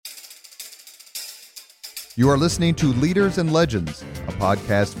You are listening to Leaders and Legends, a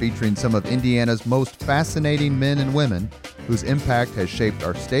podcast featuring some of Indiana's most fascinating men and women whose impact has shaped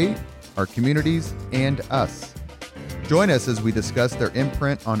our state, our communities, and us. Join us as we discuss their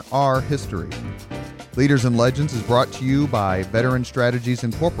imprint on our history. Leaders and Legends is brought to you by Veteran Strategies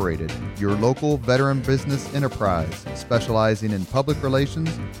Incorporated, your local veteran business enterprise specializing in public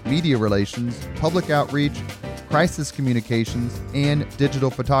relations, media relations, public outreach, crisis communications, and digital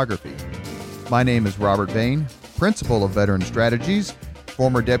photography. My name is Robert Bain, Principal of Veteran Strategies,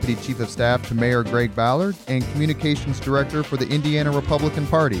 former Deputy Chief of Staff to Mayor Greg Ballard, and Communications Director for the Indiana Republican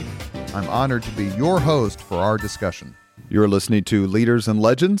Party. I'm honored to be your host for our discussion. You're listening to Leaders and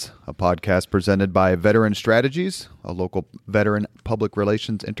Legends, a podcast presented by Veteran Strategies, a local veteran public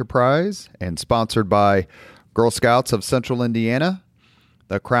relations enterprise, and sponsored by Girl Scouts of Central Indiana,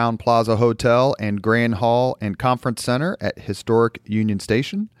 the Crown Plaza Hotel and Grand Hall and Conference Center at historic Union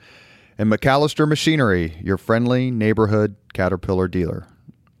Station, and McAllister Machinery, your friendly neighborhood Caterpillar dealer.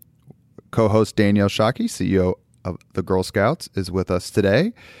 Co-host Danielle Shockey, CEO of the Girl Scouts, is with us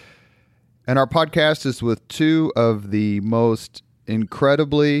today. And our podcast is with two of the most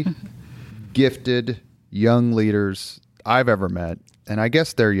incredibly gifted young leaders I've ever met. And I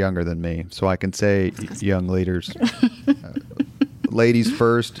guess they're younger than me, so I can say young leaders. Ladies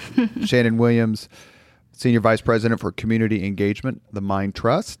first, Shannon Williams, Senior Vice President for Community Engagement, the Mind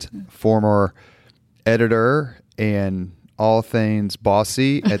Trust, former editor and all things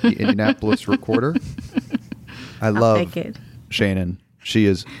bossy at the Indianapolis Recorder. I'll love Shannon. She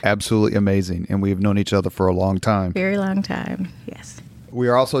is absolutely amazing, and we have known each other for a long time. Very long time, yes. We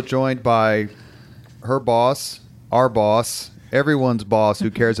are also joined by her boss, our boss, everyone's boss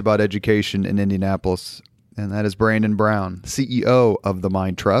who cares about education in Indianapolis, and that is Brandon Brown, CEO of the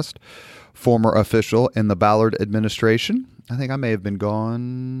Mind Trust, former official in the Ballard administration. I think I may have been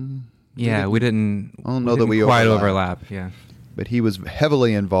gone. Yeah, we didn't quite overlap. Yeah. But he was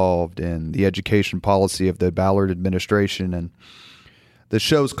heavily involved in the education policy of the Ballard administration, and the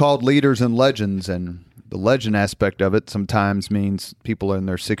show's called Leaders and Legends, and the legend aspect of it sometimes means people in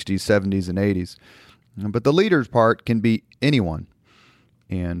their 60s, 70s, and 80s. But the leaders part can be anyone.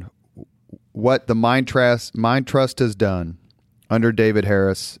 And what the Mind Trust has done under David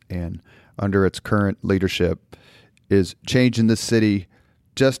Harris and under its current leadership is changing the city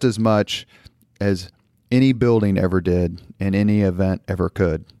just as much as any building ever did and any event ever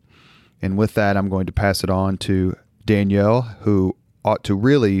could. And with that, I'm going to pass it on to Danielle, who ought to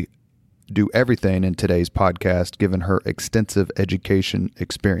really do everything in today's podcast, given her extensive education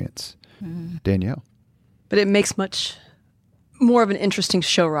experience. Danielle. But it makes much more of an interesting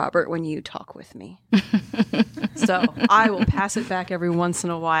show, Robert, when you talk with me. So I will pass it back every once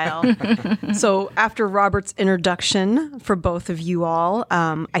in a while. So after Robert's introduction for both of you all,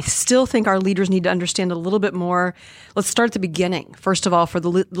 I still think our leaders need to understand a little bit more. Let's start at the beginning. First of all, for the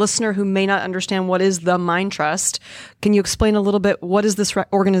listener who may not understand what is the Mind Trust, can you explain a little bit, what is this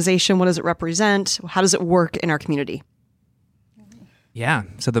organization? What does it represent? How does it work in our community? Yeah.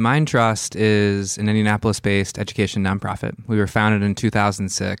 So the Mind Trust is an Indianapolis-based education nonprofit. We were founded in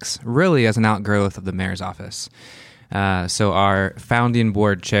 2006, really as an outgrowth of the mayor's office. So our founding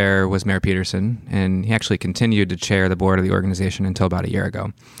board chair was Mayor Peterson, and he actually continued to chair the board of the organization until about a year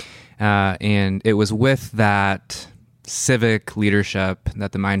ago. And it was with that civic leadership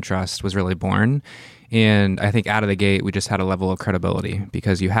that the Mind Trust was really born. And I think out of the gate, we just had a level of credibility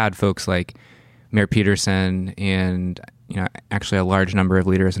because you had folks like Mayor Peterson and actually a large number of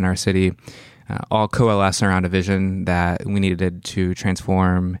leaders in our city all coalesce around a vision that we needed to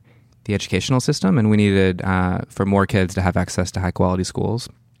transform the educational system, and we needed for more kids to have access to high quality schools.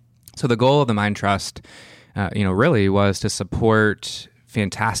 So the goal of the Mind Trust, really was to support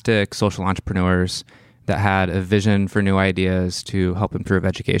fantastic social entrepreneurs that had a vision for new ideas to help improve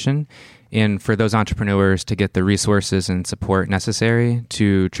education, and for those entrepreneurs to get the resources and support necessary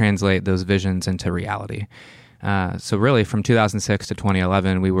to translate those visions into reality. So really from 2006 to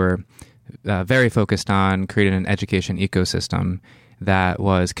 2011, we were very focused on creating an education ecosystem that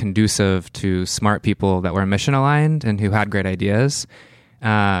was conducive to smart people that were mission aligned and who had great ideas,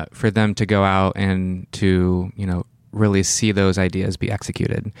 for them to go out and to, really see those ideas be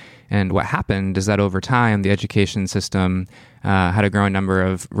executed. And what happened is that over time, the education system had a growing number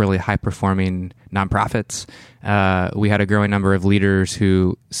of really high-performing nonprofits. We had a growing number of leaders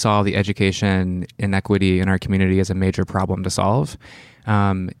who saw the education inequity in our community as a major problem to solve.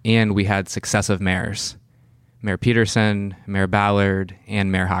 And we had successive mayors, Mayor Peterson, Mayor Ballard, and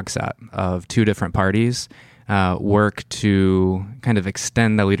Mayor Hogsett of two different parties work to kind of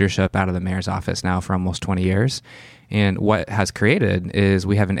extend the leadership out of the mayor's office now for almost 20 years. And what has created is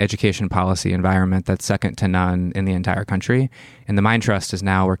we have an education policy environment that's second to none in the entire country. And the Mind Trust is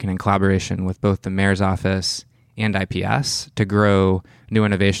now working in collaboration with both the mayor's office and IPS to grow new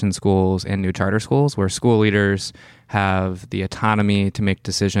innovation schools and new charter schools where school leaders have the autonomy to make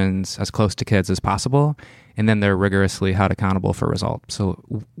decisions as close to kids as possible. And then they're rigorously held accountable for results. So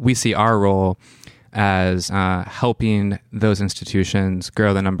we see our role as helping those institutions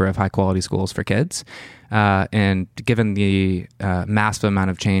grow the number of high-quality schools for kids. And given the massive amount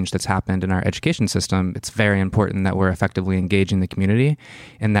of change that's happened in our education system, it's very important that we're effectively engaging the community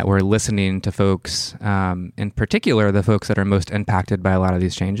and that we're listening to folks, in particular, the folks that are most impacted by a lot of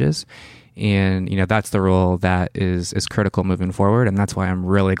these changes. And, that's the role that is critical moving forward. And that's why I'm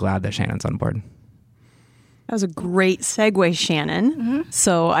really glad that Shannon's on board. That was a great segue, Shannon. Mm-hmm.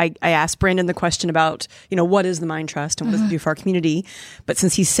 So I asked Brandon the question about, what is the Mind Trust and what does it do for our community? But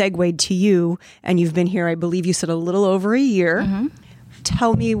since he segued to you and you've been here, I believe you said a little over a year,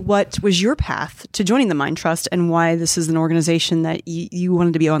 tell me what was your path to joining the Mind Trust and why this is an organization that you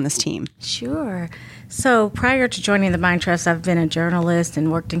wanted to be on this team. Sure. So prior to joining the Mind Trust, I've been a journalist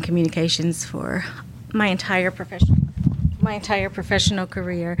and worked in communications for my entire professional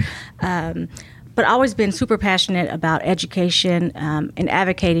career. But always been super passionate about education and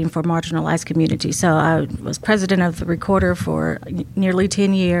advocating for marginalized communities. So I was president of the Recorder for nearly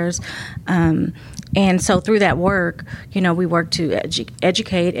 10 years. And so through that work, we work to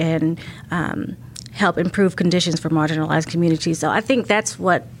educate and help improve conditions for marginalized communities. So I think that's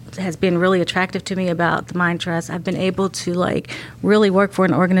what has been really attractive to me about the Mind Trust. I've been able to really work for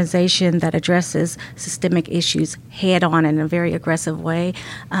an organization that addresses systemic issues head on in a very aggressive way.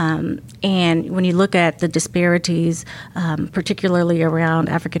 And when you look at the disparities, particularly around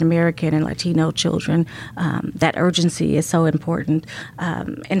African American and Latino children, that urgency is so important.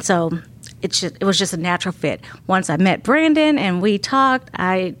 And so it was just a natural fit. Once I met Brandon and we talked,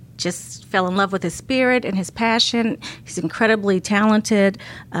 I just fell in love with his spirit and his passion. He's incredibly talented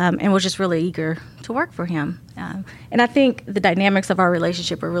and was just really eager to work for him. And I think the dynamics of our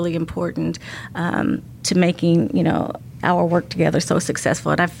relationship are really important to making, our work together so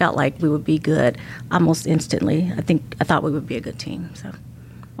successful. And I felt like we would be good almost instantly. I thought we would be a good team.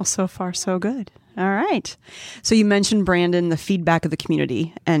 Well, so far, so good. All right. So you mentioned, Brandon, the feedback of the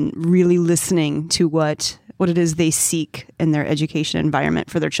community and really listening to what it is they seek in their education environment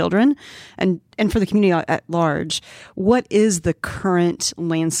for their children and for the community at large. What is the current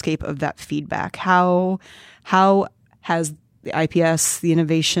landscape of that feedback? How has the IPS, the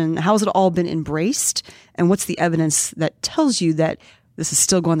innovation, how has it all been embraced? And what's the evidence that tells you that this is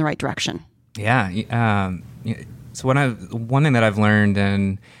still going the right direction? Yeah. So one thing that I've learned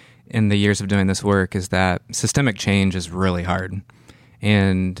in the years of doing this work is that systemic change is really hard.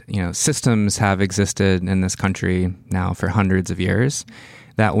 And, systems have existed in this country now for hundreds of years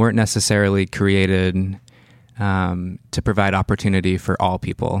that weren't necessarily created to provide opportunity for all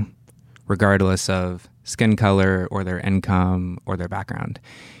people, regardless of skin color or their income or their background.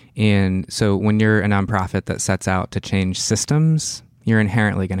 And so when you're a nonprofit that sets out to change systems, you're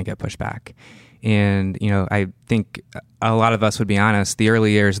inherently going to get pushback. And, I think a lot of us would be honest, the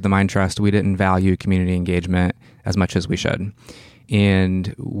early years of the Mind Trust, we didn't value community engagement as much as we should.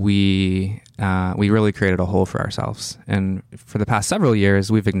 And we really created a hole for ourselves. And for the past several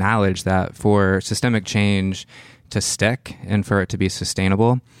years, we've acknowledged that for systemic change to stick and for it to be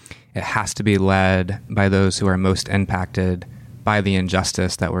sustainable, it has to be led by those who are most impacted by the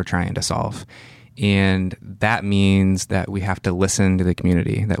injustice that we're trying to solve. And that means that we have to listen to the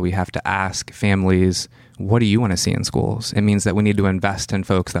community, that we have to ask families, what do you want to see in schools? It means that we need to invest in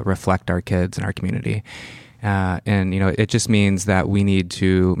folks that reflect our kids and our community. And it just means that we need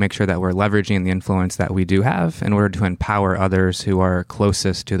to make sure that we're leveraging the influence that we do have in order to empower others who are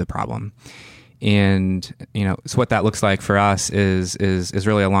closest to the problem. And, so what that looks like for us is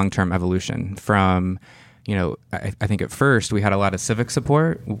really a long-term evolution from, I think at first we had a lot of civic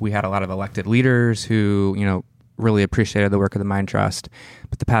support. We had a lot of elected leaders who, really appreciated the work of the Mind Trust.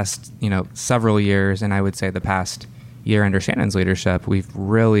 But the past, several years, and I would say the past year under Shannon's leadership, we've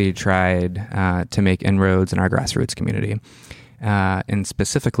really tried to make inroads in our grassroots community, and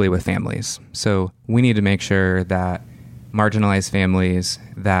specifically with families. So we need to make sure that marginalized families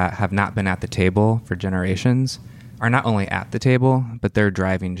that have not been at the table for generations are not only at the table, but they're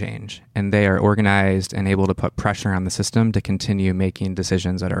driving change. And they are organized and able to put pressure on the system to continue making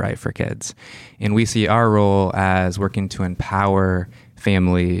decisions that are right for kids. And we see our role as working to empower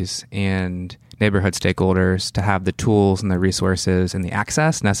families and neighborhood stakeholders to have the tools and the resources and the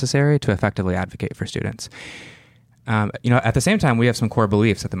access necessary to effectively advocate for students. At the same time, we have some core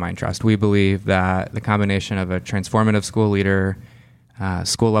beliefs at the Mind Trust. We believe that the combination of a transformative school leader,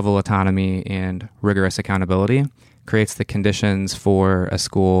 school level autonomy, and rigorous accountability creates the conditions for a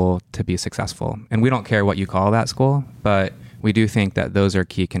school to be successful. And we don't care what you call that school, but we do think that those are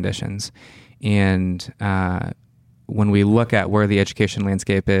key conditions. And when we look at where the education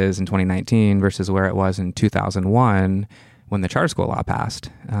landscape is in 2019 versus where it was in 2001, when the charter school law passed,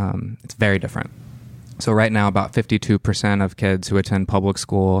 it's very different. So right now, about 52% of kids who attend public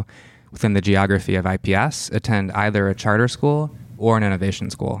school within the geography of IPS attend either a charter school or an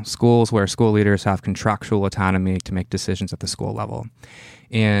innovation school, schools where school leaders have contractual autonomy to make decisions at the school level.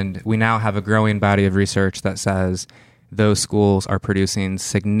 And we now have a growing body of research that says those schools are producing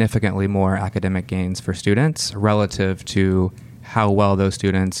significantly more academic gains for students relative to how well those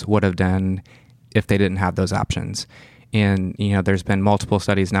students would have done if they didn't have those options. And, there's been multiple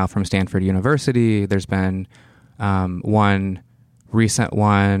studies now from Stanford University. There's been one recent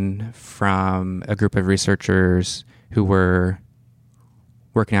one from a group of researchers who were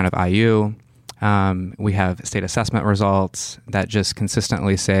working out of IU. We have state assessment results that just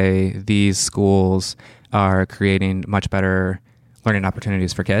consistently say these schools are creating much better learning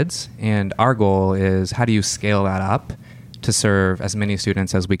opportunities for kids. And our goal is, how do you scale that up to serve as many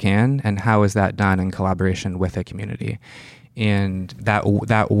students as we can, and how is that done in collaboration with a community? And that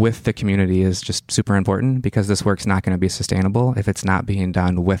with the community is just super important, because this work's not going to be sustainable if it's not being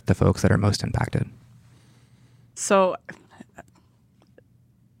done with the folks that are most impacted. So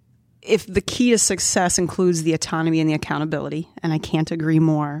if the key to success includes the autonomy and the accountability, and I can't agree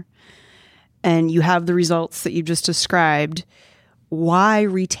more, and you have the results that you just described, why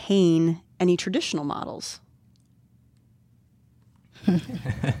retain any traditional models?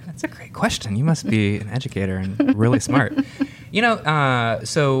 That's a great question. You must be an educator and really smart.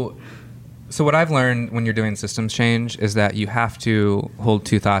 So what I've learned when you're doing systems change is that you have to hold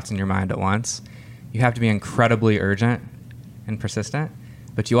two thoughts in your mind at once. You have to be incredibly urgent and persistent,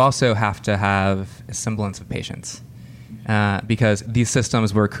 but you also have to have a semblance of patience. Because these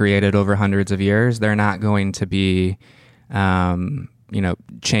systems were created over hundreds of years. They're not going to be,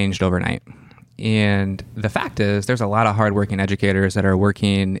 changed overnight. And the fact is, there's a lot of hardworking educators that are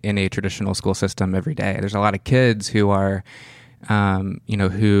working in a traditional school system every day. There's a lot of kids who are,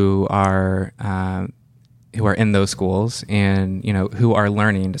 who are in those schools and, who are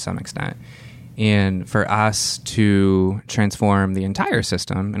learning to some extent. And for us to transform the entire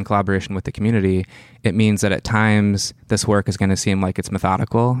system in collaboration with the community, it means that at times this work is going to seem like it's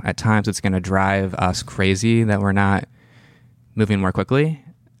methodical. At times it's going to drive us crazy that we're not moving more quickly.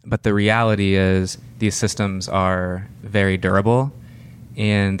 But the reality is these systems are very durable,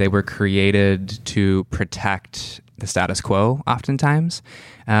 and they were created to protect the status quo oftentimes.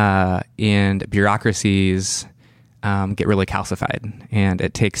 And bureaucracies get really calcified, and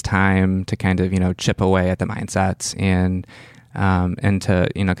it takes time to kind of, chip away at the mindsets and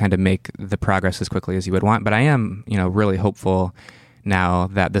to, kind of make the progress as quickly as you would want. But I am, really hopeful now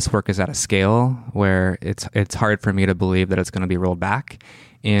that this work is at a scale where it's hard for me to believe that it's going to be rolled back,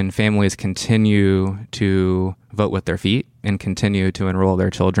 and families continue to vote with their feet and continue to enroll their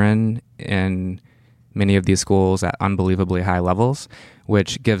children in many of these schools at unbelievably high levels,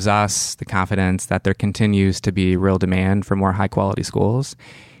 which gives us the confidence that there continues to be real demand for more high quality schools.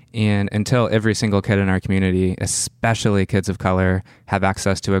 And until every single kid in our community, especially kids of color, have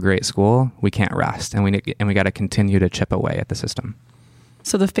access to a great school, we can't rest, and we got to continue to chip away at the system.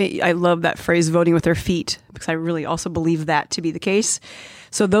 So I love that phrase, voting with their feet, because I really also believe that to be the case.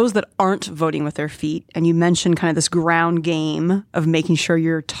 So those that aren't voting with their feet, and you mentioned kind of this ground game of making sure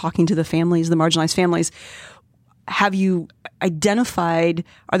you're talking to the families, the marginalized families, have you identified,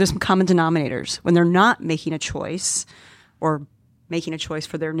 are there some common denominators when they're not making a choice, or making a choice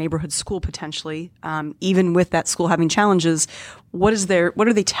for their neighborhood school potentially, even with that school having challenges? What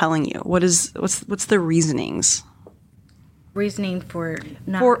are they telling you? What's their reasonings? Reasoning for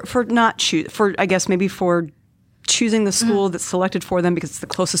not I guess maybe for choosing the school that's selected for them because it's the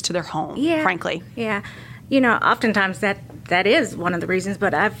closest to their home, frankly. Yeah. Oftentimes that is one of the reasons,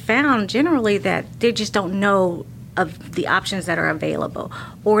 but I've found generally that they just don't know of the options that are available,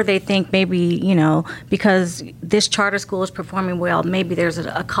 or they think maybe, because this charter school is performing well, maybe there's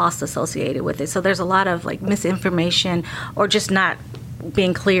a cost associated with it. So there's a lot of misinformation, or just not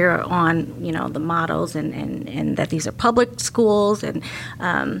being clear on, the models and that these are public schools. And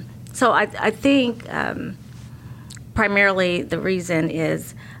so I think primarily the reason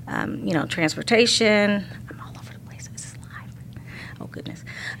is, transportation. I'm all over the place. This is live. Oh, goodness.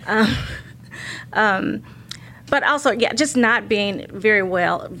 But also, yeah, just not being very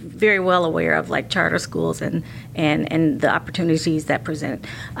well aware of like charter schools and the opportunities that present.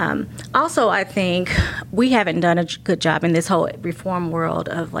 Also, I think we haven't done a good job in this whole reform world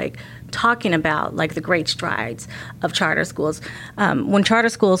of like talking about like the great strides of charter schools. When charter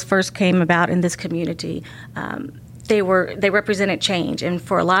schools first came about in this community, they represented change, and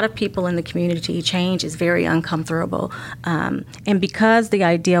for a lot of people in the community, change is very uncomfortable. And because the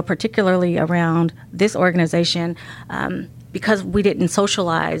idea, particularly around this organization, because we didn't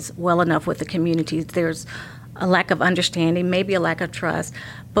socialize well enough with the communities, there's a lack of understanding, maybe a lack of trust.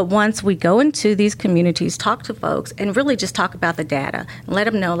 But once we go into these communities, talk to folks, and really just talk about the data, and let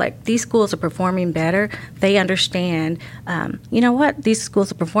them know, like, these schools are performing better. They understand, you know what, these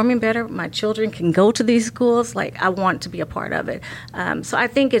schools are performing better. My children can go to these schools. Like, I want to be a part of it. So I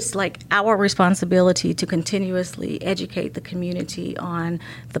think it's, like, our responsibility to continuously educate the community on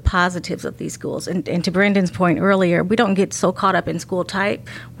the positives of these schools. And to Brendan's point earlier, we don't get so caught up in school type.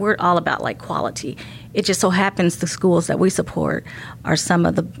 We're all about, like, quality. It just so happens the schools that we support are some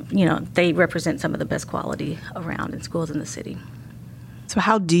of the, you know, they represent some of the best quality around in schools in the city. So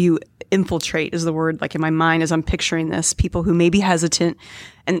how do you infiltrate is the word, like in my mind as I'm picturing this, people who may be hesitant.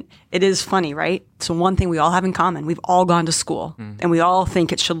 And it is funny, right? So one thing we all have in common, we've all gone to school and we all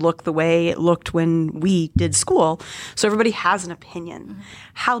think it should look the way it looked when we did school. So everybody has an opinion.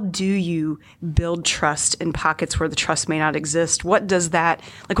 How do you build trust in pockets where the trust may not exist? What does that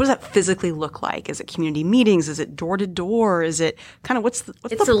physically look like? Is it community meetings? Is it door to door? Is it kind of what's the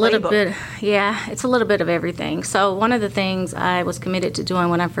It's a little bit, yeah, it's a little bit of everything. So one of the things I was committed to doing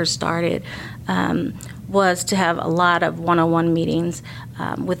when I first started was to have a lot of one-on-one meetings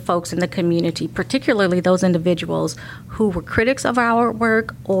with folks in the community, particularly those individuals who were critics of our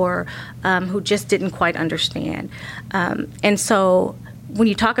work or who just didn't quite understand. And so when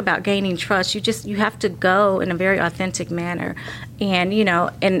you talk about gaining trust, you have to go in a very authentic manner, and you know,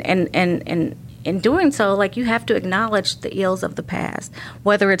 and in doing so, like, you have to acknowledge the ills of the past,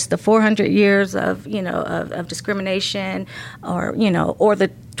 whether it's the 400 years of, you know, of discrimination, or, you know, or the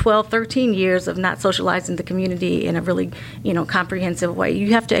 12, 13 years of not socializing the community in a really, you know, comprehensive way.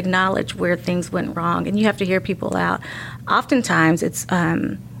 You have to acknowledge where things went wrong, and you have to hear people out. Oftentimes, it's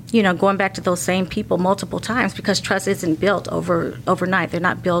you know, going back to those same people multiple times, because trust isn't built overnight. They're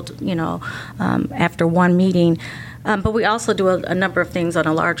not built, you know, after one meeting. But we also do a number of things on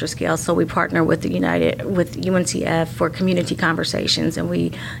a larger scale. So we partner with UNCF for community conversations, and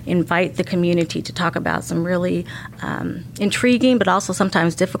we invite the community to talk about some really intriguing but also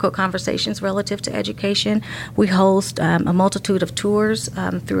sometimes difficult conversations relative to education. We host a multitude of tours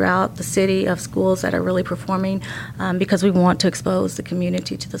throughout the city of schools that are really performing, because we want to expose the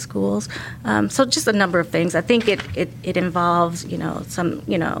community to the schools. So just a number of things. I think it involves, you know, some,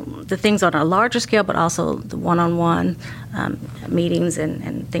 you know, the things on a larger scale, but also the one-on-one meetings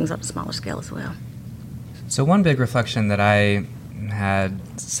and things on a smaller scale as well. So one big reflection that I had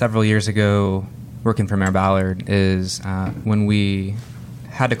several years ago working for Mayor Ballard is when we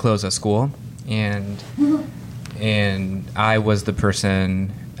had to close a school, and I was the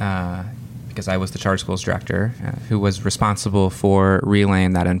person, because I was the charter schools director, who was responsible for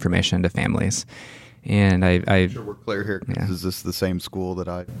relaying that information to families. And I sure we're clear here. Yeah. Is this the same school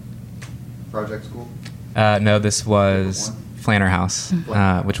that project school? No, this was Flanner House,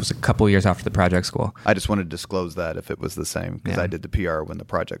 which was a couple years after the project school. I just wanted to disclose that if it was the same, because I did the PR when the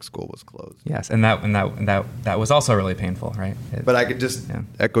project school was closed. Yes, and that was also really painful, right? But I could just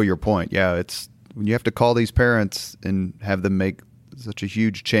echo your point. Yeah, it's when you have to call these parents and have them make such a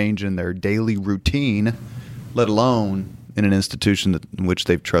huge change in their daily routine, let alone in an institution in which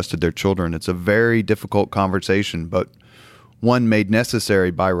they've trusted their children. It's a very difficult conversation, but one made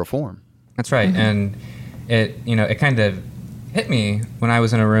necessary by reform. That's right, and it kind of hit me when I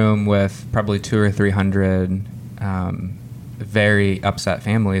was in a room with probably 200 or 300 very upset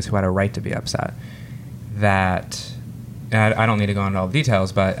families who had a right to be upset. That, and I don't need to go into all the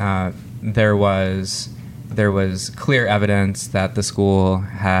details, but there was clear evidence that the school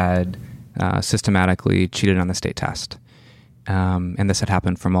had systematically cheated on the state test, and this had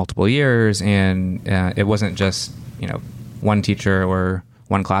happened for multiple years. And it wasn't just, you know, one teacher or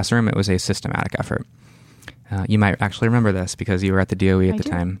one classroom; it was a systematic effort. You might actually remember this because you were at the DOE at the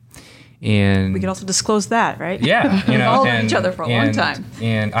time. And we could also disclose that, right? Yeah, you know, followed each other for a long time.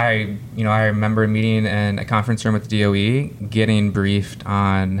 And I remember meeting in a conference room with the DOE, getting briefed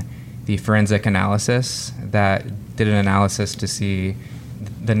on the forensic analysis that did an analysis to see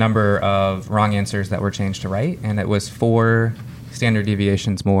the number of wrong answers that were changed to right, and it was 4 standard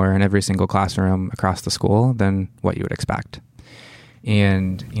deviations more in every single classroom across the school than what you would expect.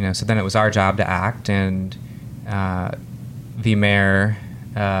 And, so then it was our job to act, and the mayor,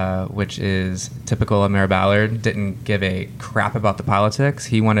 which is typical of Mayor Ballard, didn't give a crap about the politics.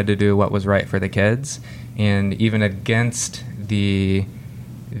 He wanted to do what was right for the kids, and even against the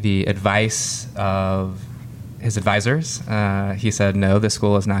advice of his advisors, he said, no, this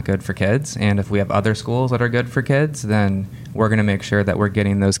school is not good for kids, and if we have other schools that are good for kids, then we're going to make sure that we're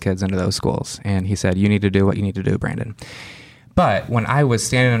getting those kids into those schools. And he said, you need to do what you need to do, Brandon. But when I was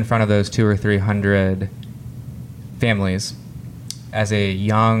standing in front of those 200 or 300 families as a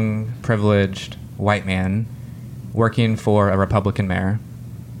young, privileged white man working for a Republican mayor,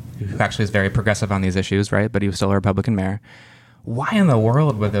 who actually is very progressive on these issues, right? But he was still a Republican mayor. Why in the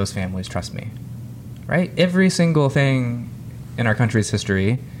world would those families trust me, right? Every single thing in our country's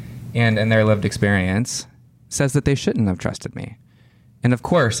history and in their lived experience says that they shouldn't have trusted me. And of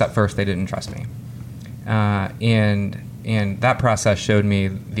course, at first, they didn't trust me. And that process showed me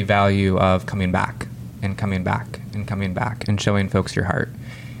the value of coming back and coming back and coming back and showing folks your heart.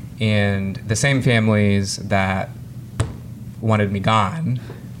 And the same families that wanted me gone,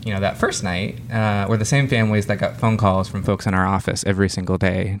 that first night, were the same families that got phone calls from folks in our office every single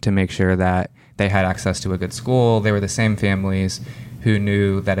day to make sure that they had access to a good school. They were the same families who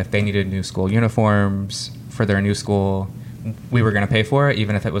knew that if they needed new school uniforms for their new school, we were going to pay for it,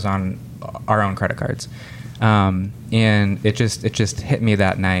 even if it was on our own credit cards. And it just hit me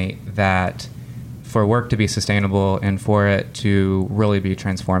that night that for work to be sustainable and for it to really be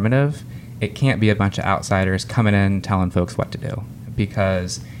transformative, it can't be a bunch of outsiders coming in telling folks what to do.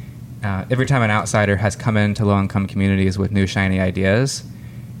 Because every time an outsider has come into low-income communities with new shiny ideas,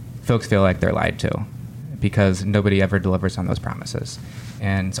 folks feel like they're lied to because nobody ever delivers on those promises.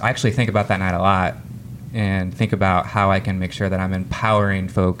 And so I actually think about that night a lot and think about how I can make sure that I'm empowering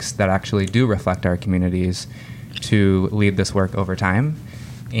folks that actually do reflect our communities to lead this work over time.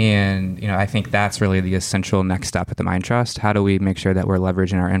 And, I think that's really the essential next step at the Mind Trust. How do we make sure that we're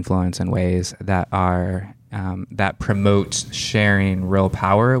leveraging our influence in ways that are that promote sharing real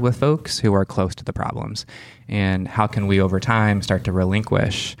power with folks who are close to the problems? And how can we, over time, start to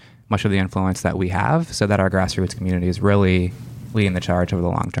relinquish much of the influence that we have so that our grassroots community is really leading the charge over the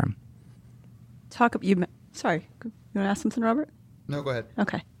long term? Sorry, you want to ask something, Robert? No, go ahead.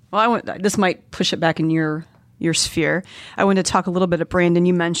 Okay. Well, this might push it back in your sphere. I want to talk a little bit. Brandon,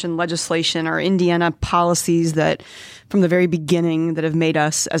 you mentioned legislation or Indiana policies that from the very beginning that have made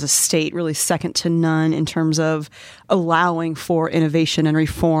us as a state really second to none in terms of allowing for innovation and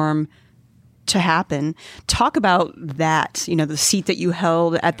reform to happen. Talk about that, the seat that you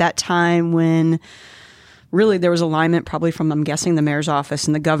held at that time when really there was alignment probably from, I'm guessing, the mayor's office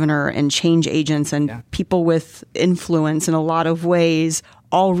and the governor and change agents and people with influence in a lot of ways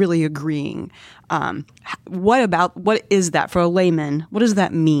all really agreeing. What is that for a layman? What does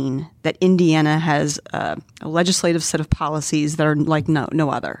that mean that Indiana has a legislative set of policies that are like no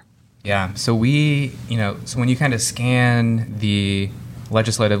other? Yeah. So so when you kind of scan the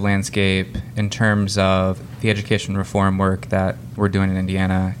legislative landscape in terms of the education reform work that we're doing in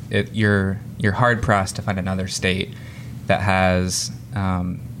Indiana, you're hard pressed to find another state that has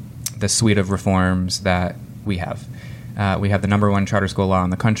the suite of reforms that we have. We have the #1 charter school law in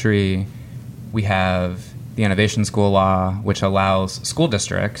the country. We have the innovation school law, which allows school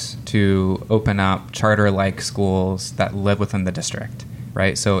districts to open up charter-like schools that live within the district,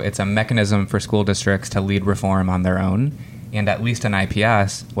 right? So it's a mechanism for school districts to lead reform on their own. And at least in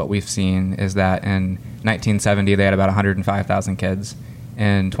IPS, what we've seen is that in 1970, they had about 105,000 kids.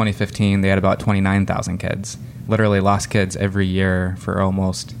 In 2015, they had about 29,000 kids. Literally lost kids every year for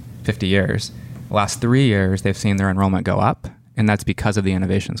almost 50 years. The last 3 years, they've seen their enrollment go up, and that's because of the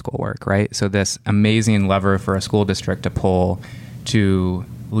innovation school work, right? So this amazing lever for a school district to pull to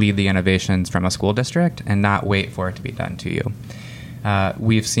lead the innovations from a school district and not wait for it to be done to you.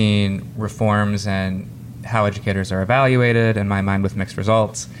 We've seen reforms in how educators are evaluated, in my mind, with mixed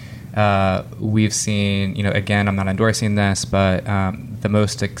results. We've seen, again, I'm not endorsing this, but the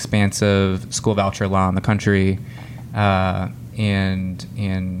most expansive school voucher law in the country, and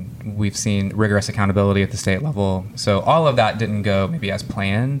we've seen rigorous accountability at the state level. So all of that didn't go maybe as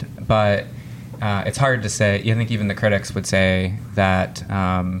planned, but it's hard to say. I think even the critics would say that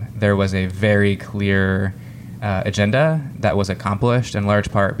there was a very clear agenda that was accomplished in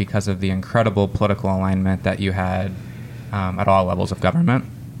large part because of the incredible political alignment that you had at all levels of government.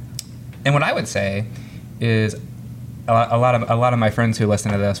 And what I would say is a lot of my friends who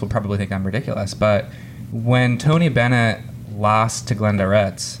listen to this will probably think I'm ridiculous, but when Tony Bennett lost to Glenda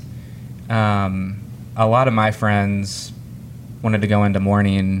Ritz, a lot of my friends wanted to go into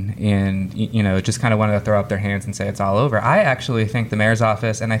mourning and, just kind of wanted to throw up their hands and say it's all over. I actually think the mayor's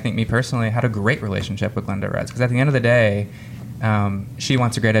office, and I think me personally, had a great relationship with Glenda Rhodes, because at the end of the day, she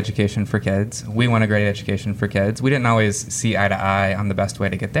wants a great education for kids. We want a great education for kids. We didn't always see eye to eye on the best way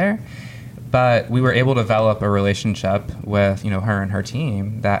to get there, but we were able to develop a relationship with, her and her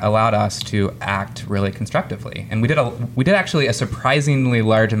team that allowed us to act really constructively. And we did actually a surprisingly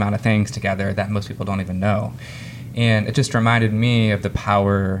large amount of things together that most people don't even know. And it just reminded me of the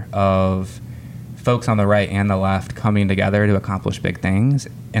power of folks on the right and the left coming together to accomplish big things.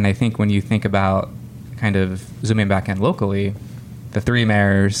 And I think when you think about kind of zooming back in locally, the 3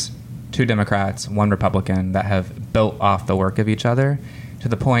 mayors, 2 Democrats, 1 Republican that have built off the work of each other to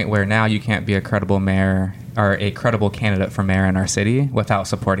the point where now you can't be a credible mayor or a credible candidate for mayor in our city without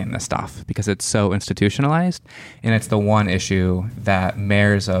supporting this stuff, because it's so institutionalized, and it's the one issue that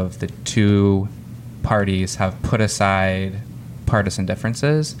mayors of the 2 parties have put aside partisan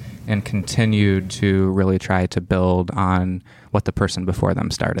differences and continued to really try to build on what the person before them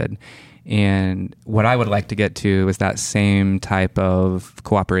started. And what I would like to get to is that same type of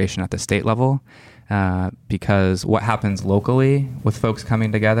cooperation at the state level, because what happens locally with folks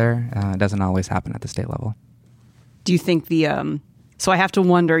coming together doesn't always happen at the state level. Do you think so I have to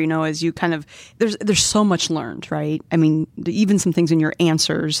wonder, as you kind of, there's so much learned, right? I mean, even some things in your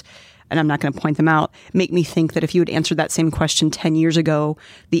answers, and I'm not going to point them out, make me think that if you had answered that same question 10 years ago,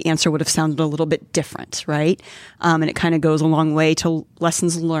 the answer would have sounded a little bit different, right? And it kind of goes a long way to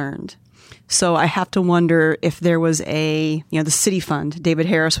lessons learned. So I have to wonder if there was the City Fund. David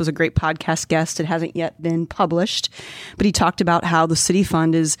Harris was a great podcast guest. It hasn't yet been published, but he talked about how the City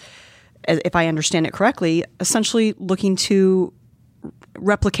Fund is, if I understand it correctly, essentially looking to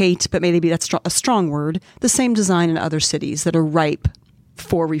replicate, but maybe that's a strong word, the same design in other cities that are ripe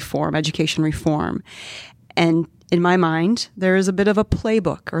for reform, education reform. And in my mind, there is a bit of a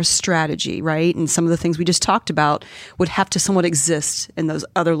playbook or a strategy, right? And some of the things we just talked about would have to somewhat exist in those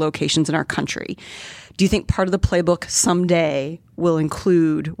other locations in our country. Do you think part of the playbook someday will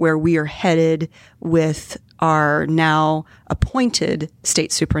include where we are headed with our now appointed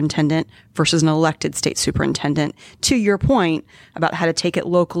state superintendent versus an elected state superintendent? To your point about how to take it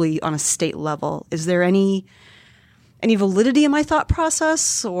locally on a state level, is there any validity in my thought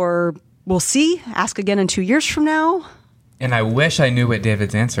process, or we'll see? Ask again in 2 years from now. And I wish I knew what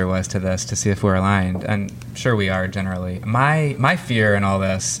David's answer was to this to see if we're aligned. And sure we are generally. My fear in all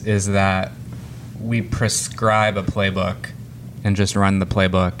this is that we prescribe a playbook and just run the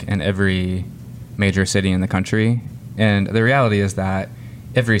playbook in every major city in the country. And the reality is that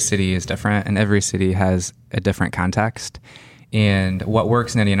every city is different and every city has a different context. And what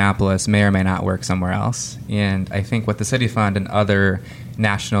works in Indianapolis may or may not work somewhere else. And I think what the City Fund and other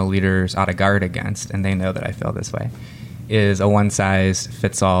national leaders ought to guard against, and they know that I feel this way, is a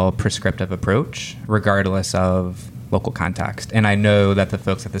one-size-fits-all prescriptive approach, regardless of local context. And I know that the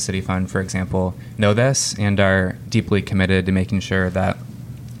folks at the City Fund, for example, know this and are deeply committed to making sure that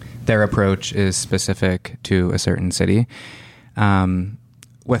their approach is specific to a certain city.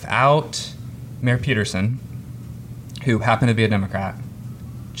 Without Mayor Peterson, who happened to be a Democrat,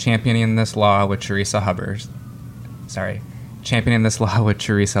 championing this law with Teresa Lubbers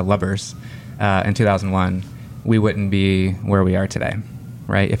in 2001, we wouldn't be where we are today,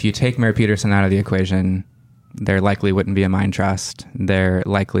 right? If you take Mayor Peterson out of the equation, there likely wouldn't be a mine trust. There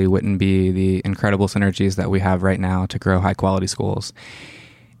likely wouldn't be the incredible synergies that we have right now to grow high-quality schools.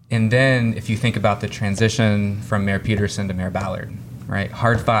 And then if you think about the transition from Mayor Peterson to Mayor Ballard, right?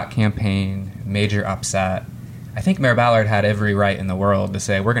 Hard-fought campaign, major upset. I think Mayor Ballard had every right in the world to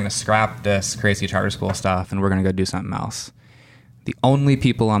say, we're going to scrap this crazy charter school stuff and we're going to go do something else. The only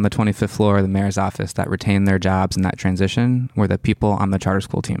people on the 25th floor of the mayor's office that retained their jobs in that transition were the people on the charter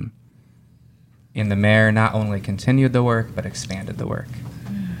school team. And the mayor not only continued the work, but expanded the work.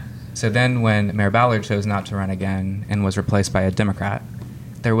 So then when Mayor Ballard chose not to run again and was replaced by a Democrat,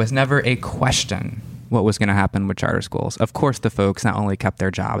 there was never a question what was going to happen with charter schools. Of course, the folks not only kept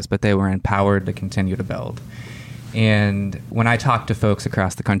their jobs, but they were empowered to continue to build. And when I talk to folks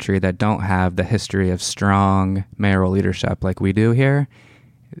across the country that don't have the history of strong mayoral leadership like we do here,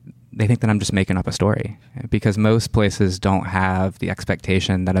 they think that I'm just making up a story, because most places don't have the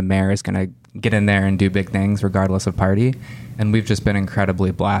expectation that a mayor is going to get in there and do big things regardless of party. And we've just been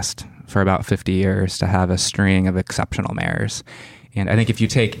incredibly blessed for about 50 years to have a string of exceptional mayors. And I think if you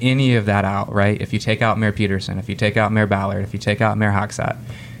take any of that out, right, if you take out Mayor Peterson, if you take out Mayor Ballard, if you take out Mayor Hogsett,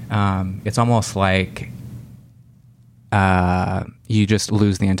 it's almost like you just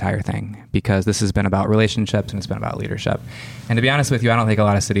lose the entire thing, because this has been about relationships and it's been about leadership. And to be honest with you, I don't think a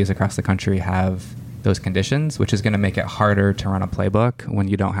lot of cities across the country have those conditions, which is going to make it harder to run a playbook when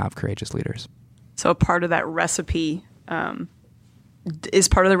you don't have courageous leaders. So part of that recipe is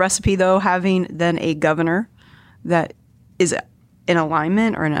part of the recipe, though, having then a governor that is in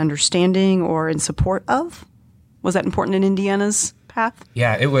alignment or an understanding or in support of? Was that important in Indiana's path?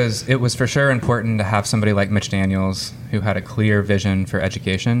 Yeah, it was for sure important to have somebody like Mitch Daniels, who had a clear vision for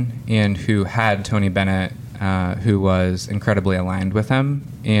education and who had Tony Bennett, who was incredibly aligned with him.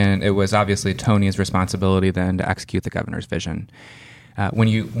 And it was obviously Tony's responsibility then to execute the governor's vision. When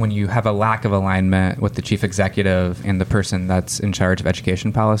you have a lack of alignment with the chief executive and the person that's in charge of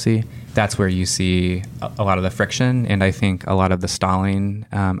education policy, that's where you see a lot of the friction and I think a lot of the stalling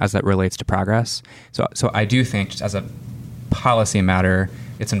as that relates to progress. So I do think, just as a policy matter,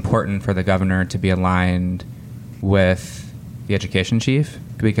 it's important for the governor to be aligned with the education chief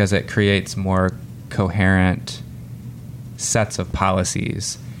because it creates more coherent sets of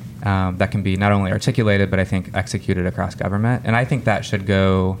policies that can be not only articulated, but I think executed across government. And I think that should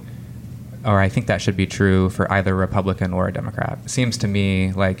be true for either Republican or a Democrat. It seems to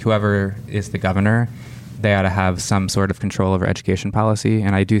me like whoever is the governor, they ought to have some sort of control over education policy.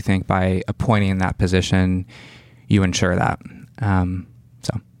 And I do think by appointing that position, you ensure that.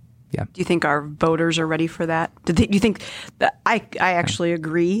 Yeah. Do you think our voters are ready for that? Do you think that I actually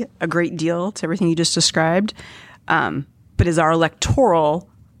agree a great deal to everything you just described, but is our electoral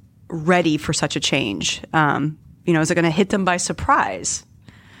ready for such a change? Is it going to hit them by surprise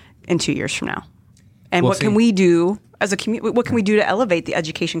in 2 years from now? And what can we do as a community? What can we do to elevate the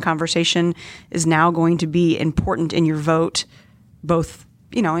education conversation is now going to be important in your vote, both,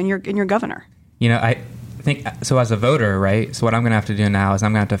 in your governor. I think so as a voter, right? So what I'm going to have to do now is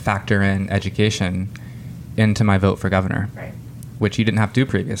I'm going to have to factor in education into my vote for governor, right, which you didn't have to do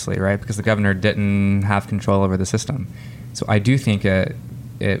previously, right? Because the governor didn't have control over the system. So I do think it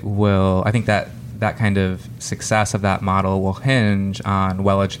will. I think that kind of success of that model will hinge on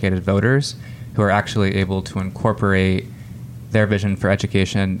well-educated voters who are actually able to incorporate their vision for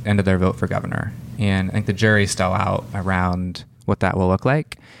education into their vote for governor. And I think the jury's still out around what that will look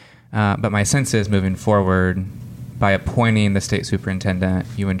like. But my sense is moving forward, by appointing the state superintendent,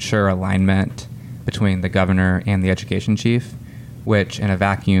 you ensure alignment between the governor and the education chief, which in a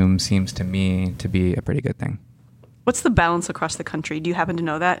vacuum seems to me to be a pretty good thing. What's the balance across the country? Do you happen to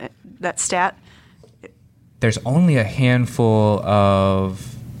know that stat? There's only a handful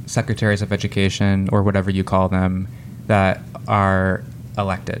of secretaries of education, or whatever you call them, that are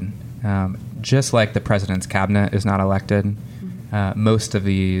elected. Just like the president's cabinet is not elected, most of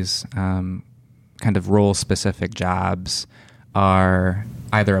these kind of role-specific jobs are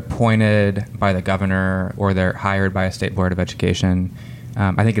either appointed by the governor or they're hired by a state board of education.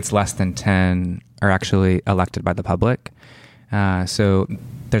 I think it's less than 10 are actually elected by the public. So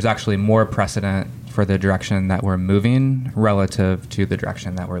there's actually more precedent for the direction that we're moving relative to the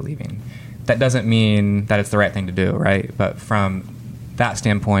direction that we're leaving. That doesn't mean that it's the right thing to do, right? But from that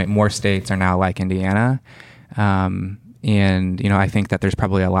standpoint, more states are now like Indiana. And, I think that there's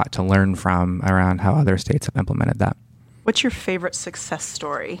probably a lot to learn from around how other states have implemented that. What's your favorite success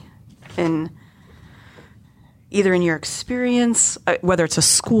story either in your experience, whether it's a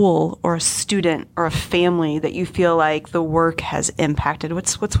school or a student or a family that you feel like the work has impacted?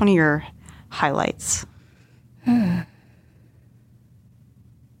 What's one of your highlights?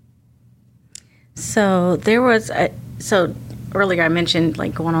 So there was earlier I mentioned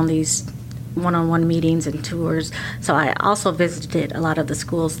like going on these one-on-one meetings and tours. So I also visited a lot of the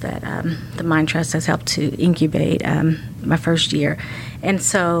schools that the Mind Trust has helped to incubate my first year. And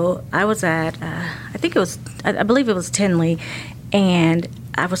so I was at, I believe it was Tinley, and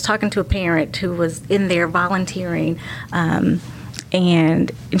I was talking to a parent who was in there volunteering,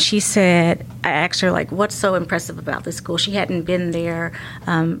 and she said, I asked her, like, what's so impressive about this school? She hadn't been there.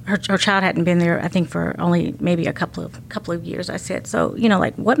 Her child hadn't been there, I think, for only maybe a couple of years. I said, so,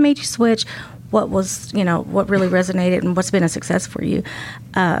 like, what made you switch? What was, what really resonated, and what's been a success for you?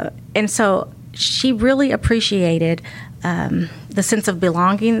 And so she really appreciated the sense of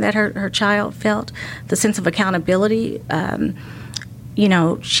belonging that her child felt, the sense of accountability.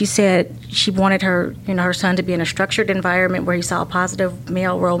 She said she wanted her son to be in a structured environment where he saw positive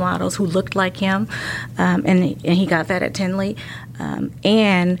male role models who looked like him, and he got that at Tinley,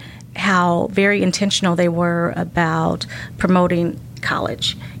 and how very intentional they were about promoting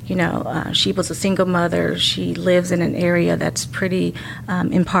college. She was a single mother. She lives in an area that's pretty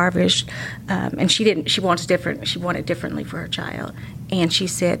impoverished, and she wanted differently for her child. And she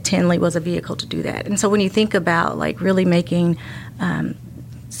said Tinley was a vehicle to do that. And so when you think about like really making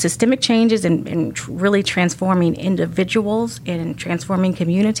systemic changes and really transforming individuals and transforming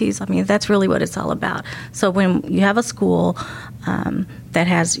communities. I mean, that's really what it's all about. So when you have a school that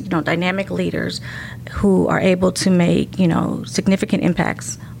has, dynamic leaders who are able to make, significant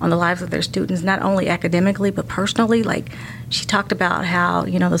impacts on the lives of their students, not only academically, but personally, like she talked about how,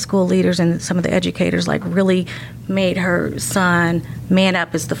 the school leaders and some of the educators like really made her son man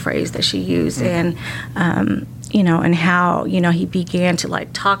up is the phrase that she used. And, and how, he began to like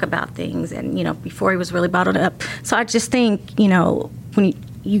talk about things and, before he was really bottled up. So I just think, when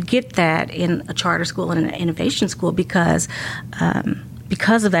you get that in a charter school and an innovation school because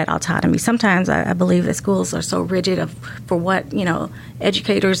of that autonomy. Sometimes I believe that schools are so rigid for what,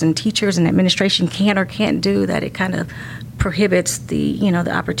 educators and teachers and administration can or can't do that it kind of prohibits the,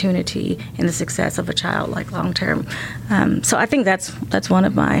 the opportunity and the success of a child like long term. So I think that's one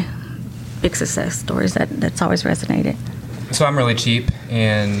of my big success stories that's always resonated. So I'm really cheap,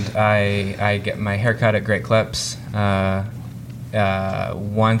 and I get my haircut at Great Clips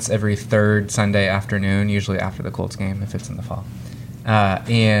once every third Sunday afternoon, usually after the Colts game if it's in the fall.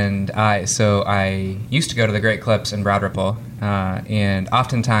 And I used to go to the Great Clips in Broad Ripple, and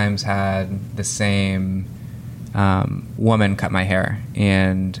oftentimes had the same woman cut my hair,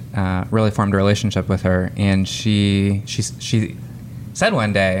 and really formed a relationship with her. And she said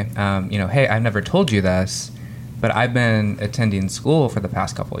one day, hey, I've never told you this, but I've been attending school for the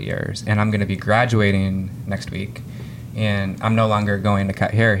past couple of years, and I'm going to be graduating next week, and I'm no longer going to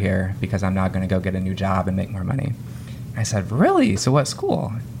cut hair here because I'm now going to go get a new job and make more money. I said, really? So what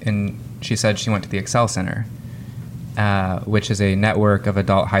school? And she said she went to the Excel Center, which is a network of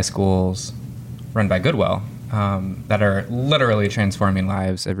adult high schools run by Goodwill that are literally transforming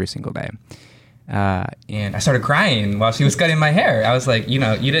lives every single day. And I started crying while she was cutting my hair. I was like, you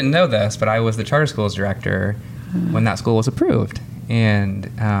didn't know this, but I was the charter schools director when that school was approved. And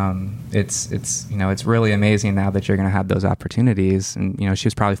it's really amazing now that you're going to have those opportunities. And, she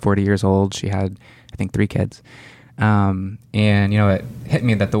was probably 40 years old. She had, I think, 3 kids. And it hit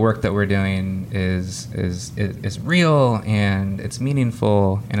me that the work that we're doing is real, and it's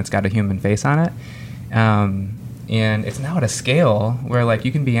meaningful, and it's got a human face on it. And it's now at a scale where like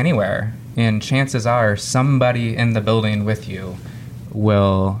you can be anywhere, and chances are somebody in the building with you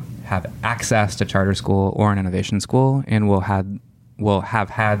will have access to charter school or an innovation school, and will have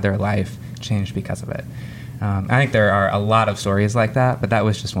had their life changed because of it. I think there are a lot of stories like that, but that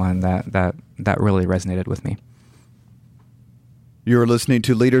was just one that really resonated with me. You're listening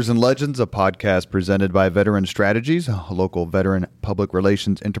to Leaders and Legends, a podcast presented by Veteran Strategies, a local veteran public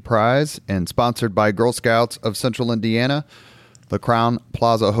relations enterprise, and sponsored by Girl Scouts of Central Indiana, the Crown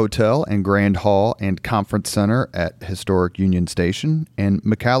Plaza Hotel and Grand Hall and Conference Center at Historic Union Station, and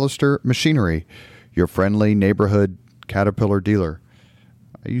McAllister Machinery, your friendly neighborhood Caterpillar dealer.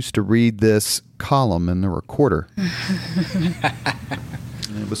 I used to read this column in the Recorder. It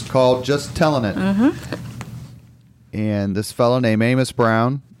was called Just Telling It. Mm-hmm. And this fellow named Amos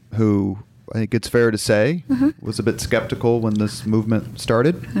Brown, who I think it's fair to say was a bit skeptical when this movement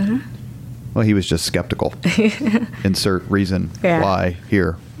started. Mm-hmm. Well, he was just skeptical. Insert reason why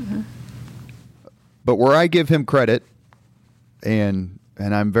here. Mm-hmm. But where I give him credit, and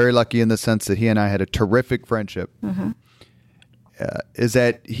I'm very lucky in the sense that he and I had a terrific friendship, is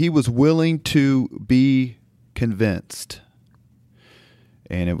that he was willing to be convinced.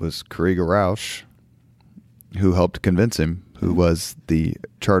 And it was Kriega Rausch who helped convince him, who was the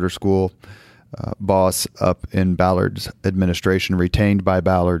charter school boss up in Ballard's administration, retained by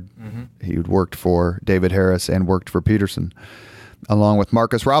Ballard. Mm-hmm. He had worked for David Harris and worked for Peterson, along with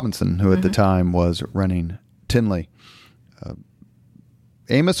Marcus Robinson, who at the time was running Tinley.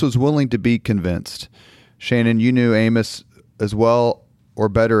 Amos was willing to be convinced. Shannon, you knew Amos as well or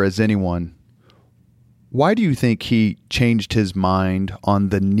better as anyone. Why do you think he changed his mind on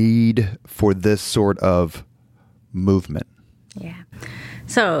the need for this sort of movement? Yeah.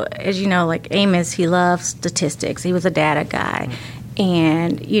 So, as you know, like Amos, he loves statistics. He was a data guy.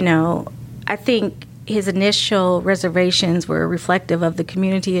 And, I think his initial reservations were reflective of the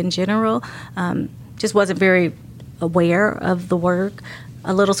community in general. Just wasn't very aware of the work.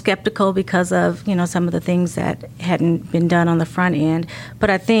 A little skeptical because of, some of the things that hadn't been done on the front end.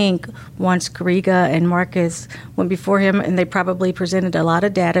 But I think once Kriega and Marcus went before him, and they probably presented a lot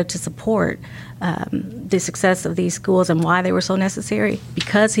of data to support the success of these schools and why they were so necessary,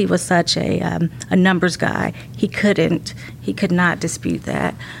 because he was such a numbers guy, he could not dispute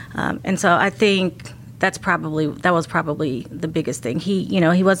that. And so I think that was probably the biggest thing.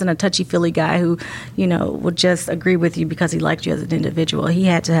 He wasn't a touchy-feely guy who, would just agree with you because he liked you as an individual. He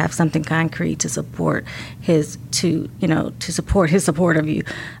had to have something concrete to support his support of you.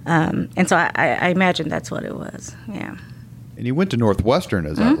 And so I imagine that's what it was. Yeah. And he went to Northwestern,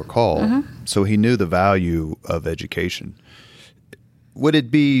 as I recall, so he knew the value of education. Would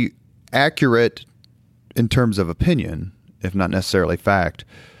it be accurate in terms of opinion, if not necessarily fact,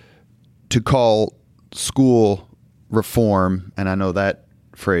 to call school reform, and I know that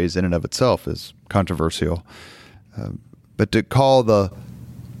phrase in and of itself is controversial, but to call the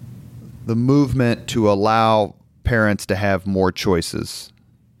movement to allow parents to have more choices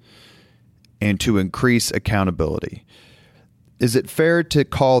and to increase accountability, is it fair to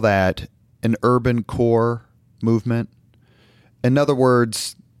call that an urban core movement? In other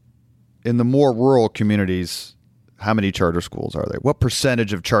words, in the more rural communities, how many charter schools are there? What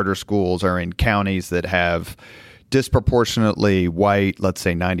percentage of charter schools are in counties that have disproportionately white, let's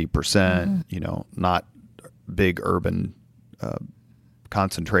say 90%, not big urban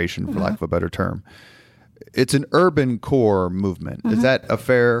concentration, for lack of a better term? It's an urban core movement. Is that a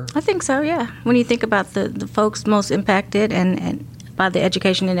fair? I think so, yeah. When you think about the folks most impacted and by the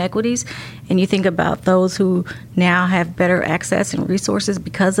education inequities, and you think about those who now have better access and resources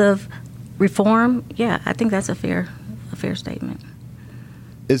because of reform, yeah, I think that's a fair statement.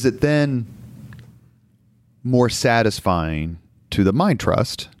 Is it then more satisfying to the Mind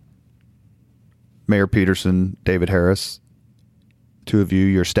Trust, Mayor Peterson, David Harris, two of you,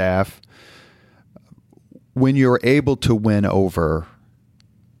 your staff, when you're able to win over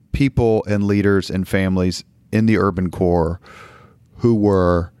people and leaders and families in the urban core who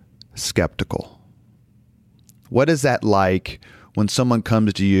were skeptical? What is that like when someone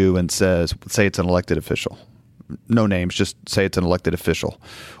comes to you and says, say it's an elected official, no names, just say it's an elected official,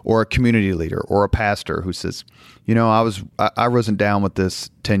 or a community leader or a pastor who says, I wasn't down with this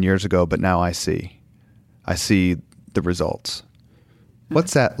 10 years ago, but now I see the results.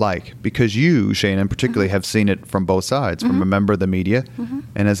 What's that like? Because you, Shannon, particularly have seen it from both sides, from a member of the media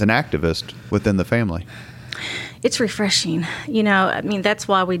and as an activist within the family. It's refreshing. That's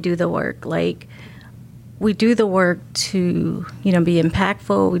why we do the work. Like, we do the work to, be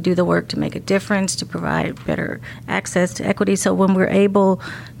impactful. We do the work to make a difference, to provide better access to equity. So when we're able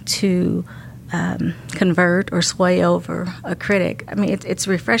to convert or sway over a critic, it's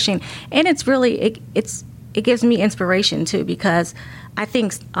refreshing. And it's really, it gives me inspiration, too, because I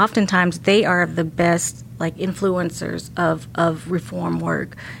think oftentimes they are the best, influencers of reform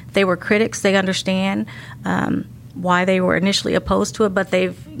work. They were critics. They understand why they were initially opposed to it, but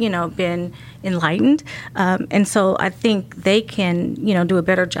they've, been enlightened. And so I think they can, do a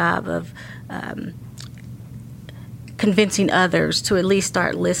better job of convincing others to at least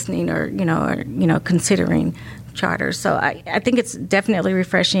start listening or considering charters. So I think it's definitely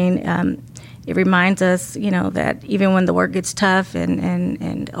refreshing. It reminds us, that even when the work gets tough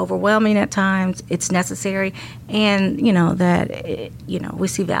and overwhelming at times, it's necessary, and that we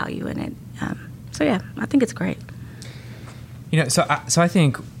see value in it. So yeah, I think it's great. So I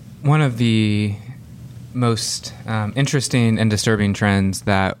think one of the most interesting and disturbing trends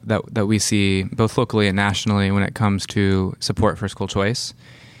that we see both locally and nationally when it comes to support for school choice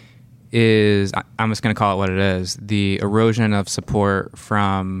is, I'm just going to call it what it is, the erosion of support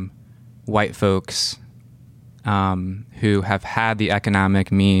from white folks who have had the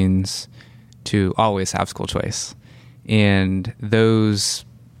economic means to always have school choice. And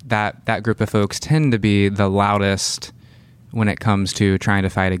that group of folks tend to be the loudest when it comes to trying to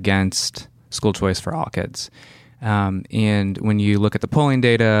fight against school choice for all kids. And when you look at the polling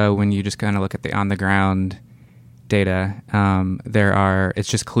data, when you just kind of look at the on-the-ground data, it's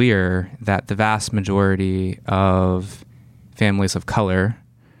just clear that the vast majority of families of color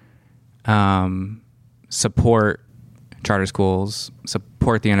support charter schools,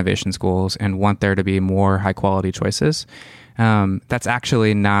 support the innovation schools, and want there to be more high-quality choices. That's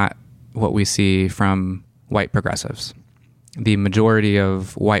actually not what we see from white progressives. The majority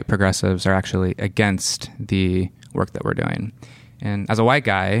of white progressives are actually against the work that we're doing. And as a white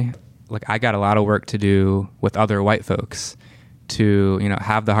guy, I got a lot of work to do with other white folks to,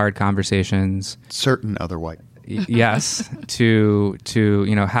 have the hard conversations. Certain other white. Yes, to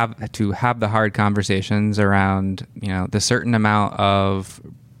have the hard conversations around, the certain amount of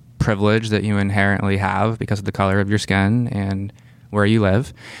privilege that you inherently have because of the color of your skin and where you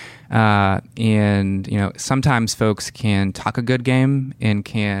live. And sometimes folks can talk a good game and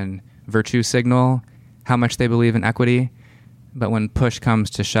can virtue signal how much they believe in equity, but when push comes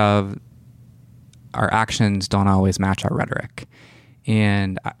to shove, our actions don't always match our rhetoric.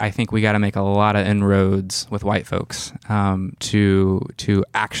 And I think we got to make a lot of inroads with white folks to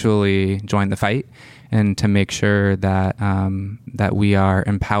actually join the fight and to make sure that that we are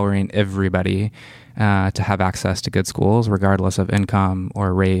empowering everybody to have access to good schools, regardless of income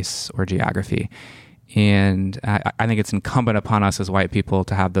or race or geography. And I think it's incumbent upon us as white people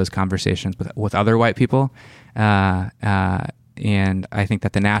to have those conversations with other white people. And I think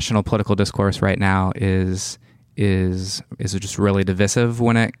that the national political discourse right now is just really divisive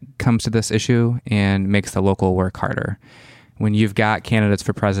when it comes to this issue and makes the local work harder. When you've got candidates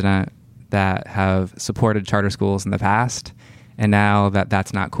for president that have supported charter schools in the past, and now that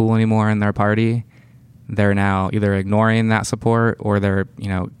that's not cool anymore in their party, they're now either ignoring that support or they're,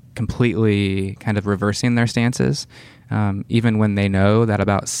 completely kind of reversing their stances, even when they know that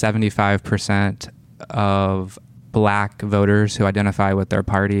about 75% of Black voters who identify with their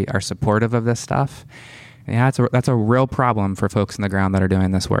party are supportive of this stuff. Yeah, that's a real problem for folks on the ground that are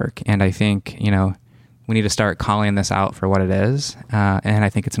doing this work. And I think, we need to start calling this out for what it is. And I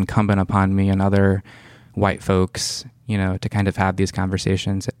think it's incumbent upon me and other white folks, to kind of have these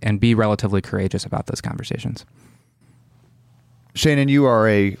conversations and be relatively courageous about those conversations. Shannon, you are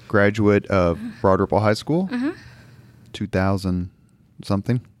a graduate of Broad Ripple High School, 2000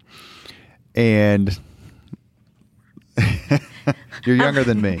 something. And you're younger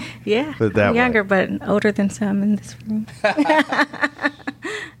than me. Yeah, I'm younger, but older than some in this room.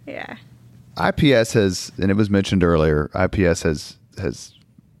 Yeah. IPS has, and it was mentioned earlier, IPS has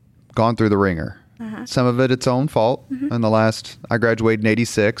gone through the ringer. Some of it its own fault. I graduated in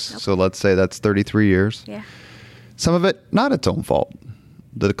 86, so let's say that's 33 years. Yeah. Some of it not its own fault.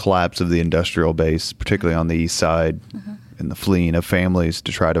 The collapse of the industrial base, particularly on the east side, and the fleeing of families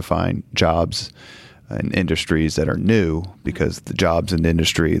to try to find jobs in industries that are new because the jobs in the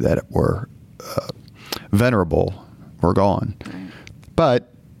industry that were venerable were gone. Right.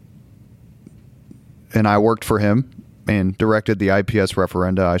 And I worked for him and directed the IPS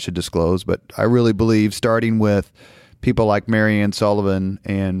referenda, I should disclose, but I really believe starting with people like Marianne Sullivan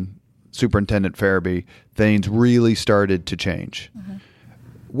and Superintendent Farabee, things really started to change.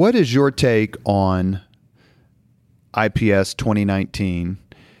 What is your take on IPS 2019,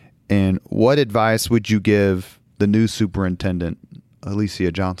 and what advice would you give the new superintendent,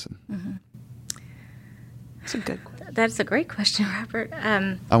 Alicia Johnson? That's a great question, Robert.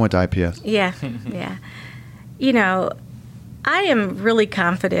 I went to IPS. Yeah, yeah. I am really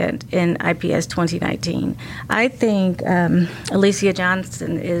confident in IPS 2019. I think Alicia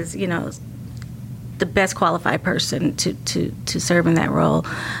Johnson is, the best qualified person to serve in that role.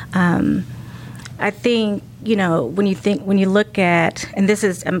 I think, when you look at,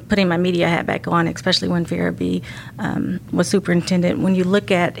 and I'm putting my media hat back on, especially when Farabee was superintendent, when you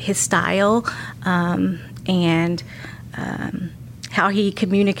look at his style and how he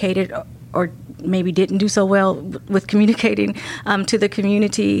communicated or maybe didn't do so well with communicating to the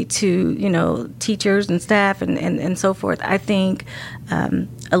community, to teachers and staff and so forth. I think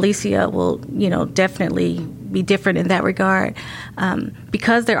Alicia will definitely be different in that regard,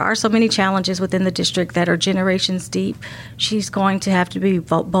 because there are so many challenges within the district that are generations deep. She's going to have to be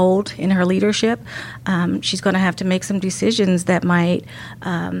bold in her leadership. She's going to have to make some decisions that might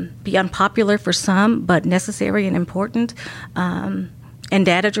be unpopular for some, but necessary and important. And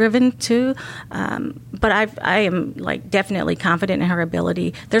data-driven too, but I am definitely confident in her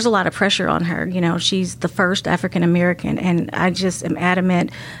ability. There's a lot of pressure on her. She's the first African American, and I just am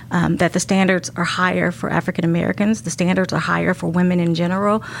adamant that the standards are higher for African Americans. The standards are higher for women in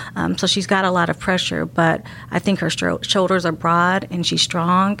general. So she's got a lot of pressure, but I think her shoulders are broad, and she's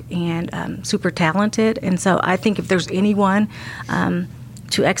strong and super talented. And so I think if there's anyone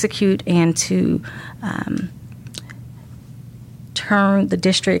to execute and to turn the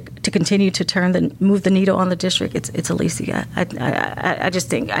district, to continue to move the needle on the district, it's Alicia. I just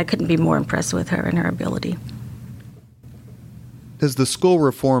think I couldn't be more impressed with her and her ability. Does the school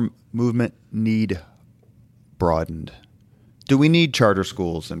reform movement need broadened? Do we need charter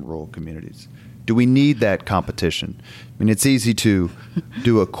schools in rural communities? Do we need that competition? I mean, it's easy to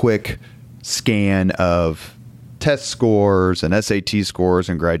do a quick scan of test scores and SAT scores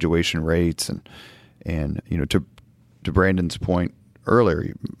and graduation rates, and to Brandon's point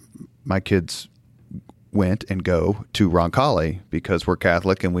earlier, my kids went and go to Roncalli because we're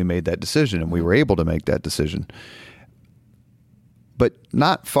Catholic and we made that decision and we were able to make that decision. But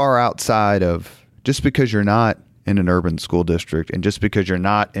not far outside of, just because you're not in an urban school district and just because you're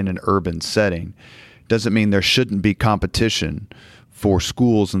not in an urban setting doesn't mean there shouldn't be competition for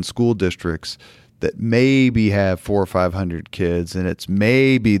schools and school districts that maybe have 400 or 500 kids, and it's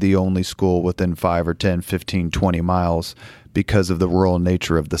maybe the only school within 5 or 10, 15, 20 miles because of the rural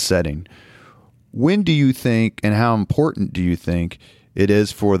nature of the setting. When do you think, and how important do you think it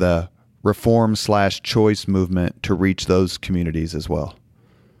is for the reform/choice movement to reach those communities as well?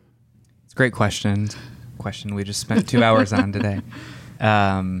 It's a great question we just spent 2 hours on today.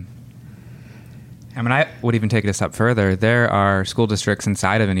 I would even take it a step further. There are school districts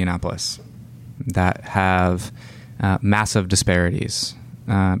inside of Indianapolis that have massive disparities,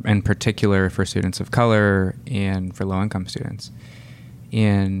 in particular for students of color and for low-income students.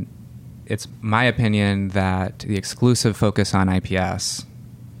 And it's my opinion that the exclusive focus on IPS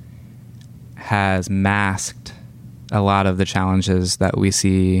has masked a lot of the challenges that we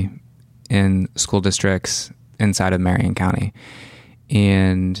see in school districts inside of Marion County.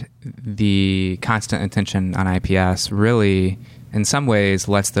 And the constant attention on IPS really, in some ways,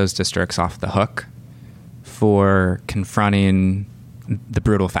 lets those districts off the hook for confronting the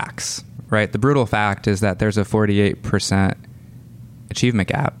brutal facts, right? The brutal fact is that there's a 48% achievement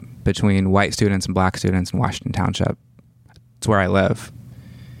gap between white students and black students in Washington Township. It's where I live.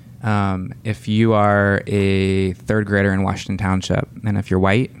 If you are a third grader in Washington Township, and if you're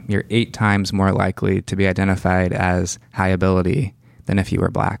white, you're 8 times more likely to be identified as high ability than if you were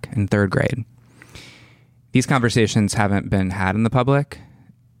black in third grade. These conversations haven't been had in the public,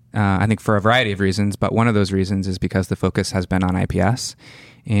 I think for a variety of reasons, but one of those reasons is because the focus has been on IPS.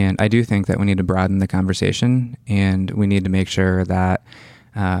 And I do think that we need to broaden the conversation, and we need to make sure that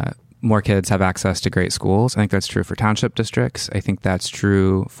more kids have access to great schools. I think that's true for township districts. I think that's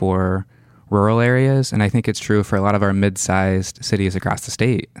true for rural areas, and I think it's true for a lot of our mid-sized cities across the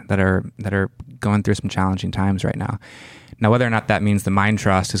state that are going through some challenging times right now. Now, whether or not that means the Mind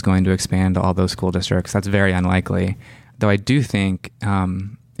Trust is going to expand to all those school districts, that's very unlikely. Though I do think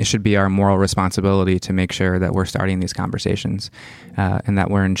it should be our moral responsibility to make sure that we're starting these conversations and that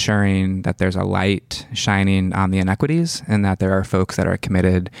we're ensuring that there's a light shining on the inequities and that there are folks that are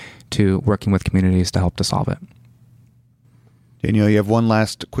committed to working with communities to help to solve it. Danielle, you have one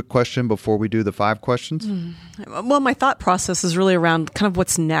last quick question before we do the 5 questions? Well, my thought process is really around kind of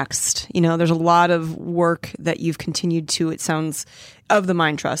what's next. You know, there's a lot of work that you've continued to, it sounds, of the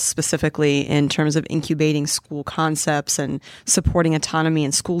Mind Trust specifically in terms of incubating school concepts and supporting autonomy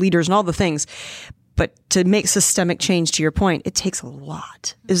and school leaders and all the things. But to make systemic change, to your point, it takes a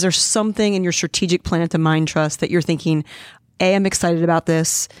lot. Is there something in your strategic plan at the Mind Trust that you're thinking, A, I'm excited about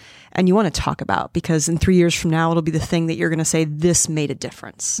this, and you want to talk about, because in 3 years from now, it'll be the thing that you're going to say, this made a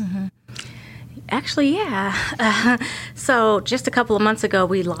difference? Mm-hmm. Actually, yeah. So just a couple of months ago,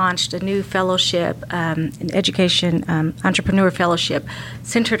 we launched a new fellowship, an education entrepreneur fellowship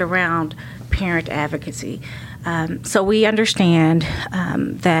centered around parent advocacy. So we understand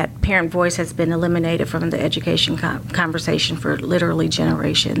that parent voice has been eliminated from the education conversation for literally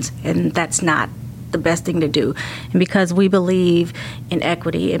generations, and that's not the best thing to do. And because we believe in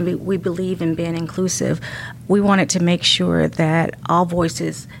equity and we believe in being inclusive, we wanted to make sure that all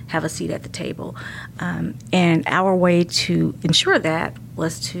voices have a seat at the table. And our way to ensure that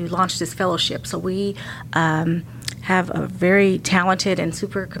was to launch this fellowship. So we have a very talented and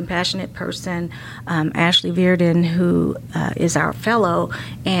super compassionate person, Ashley Veerden, who is our fellow.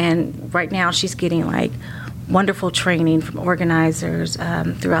 And right now she's getting wonderful training from organizers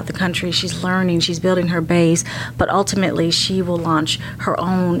throughout the country. She's learning, she's building her base, but ultimately she will launch her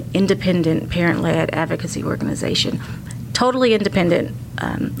own independent parent-led advocacy organization, totally independent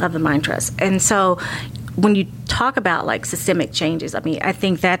of the Mind Trust. And so when you talk about systemic changes, I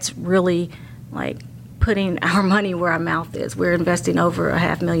think that's really putting our money where our mouth is. We're investing over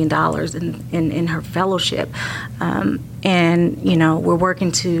 $500,000 in her fellowship. And, we're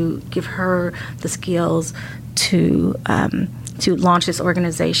working to give her the skills to launch this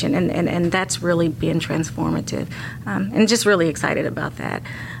organization, and that's really been transformative, and just really excited about that.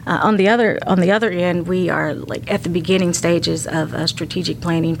 On the other end, we are at the beginning stages of a strategic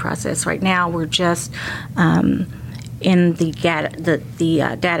planning process. Right now, we're just in the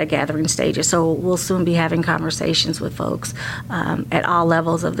data gathering stages, so we'll soon be having conversations with folks at all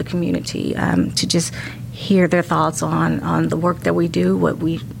levels of the community to just hear their thoughts on the work that we do,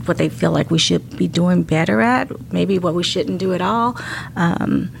 what they feel like we should be doing better at, maybe what we shouldn't do at all,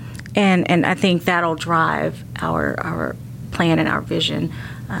 and I think that'll drive our plan and our vision,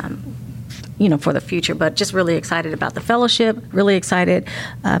 for the future. But just really excited about the fellowship. Really excited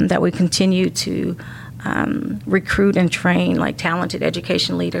that we continue to recruit and train talented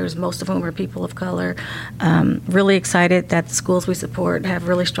education leaders, most of whom are people of color. Really excited that the schools we support have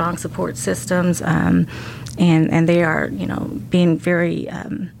really strong support systems, and they are being very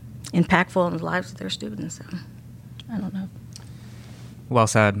impactful in the lives of their students. So, I don't know. Well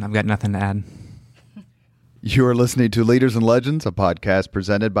said. I've got nothing to add. You are listening to Leaders and Legends, a podcast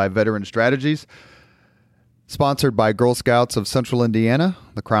presented by Veteran Strategies, sponsored by Girl Scouts of Central Indiana,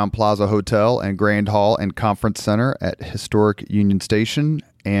 the Crown Plaza Hotel and Grand Hall and Conference Center at historic Union Station,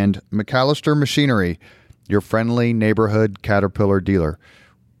 and McAllister Machinery, your friendly neighborhood Caterpillar dealer.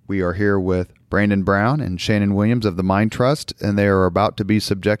 We are here with Brandon Brown and Shannon Williams of the Mind Trust, and they are about to be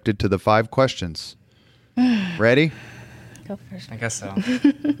subjected to the 5 questions. Ready? Go first. I guess so.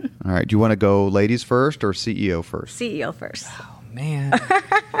 All right. Do you want to go ladies first or CEO first? CEO first. Oh, man.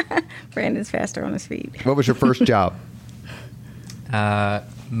 Brandon's faster on his feet. What was your first job?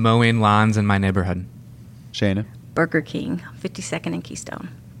 Mowing lawns in my neighborhood. Shannon? Burger King, 52nd and Keystone.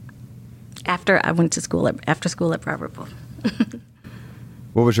 After I went to school, after school at Proverbial.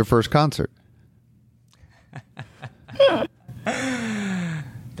 What was your first concert?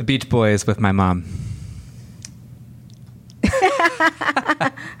 The Beach Boys with my mom.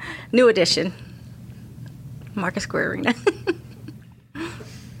 New Edition. Marcus Square Arena.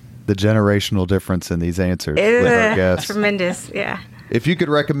 The generational difference in these answers with our guests. Tremendous, yeah. If you could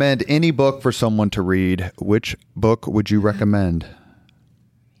recommend any book for someone to read, which book would you recommend?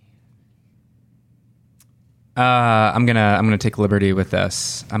 I'm gonna take liberty with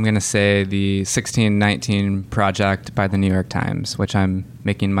this. I'm gonna say the 1619 Project by the New York Times, which I'm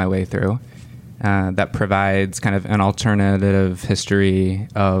making my way through. That provides kind of an alternative history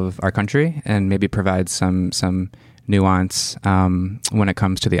of our country and maybe provides some nuance when it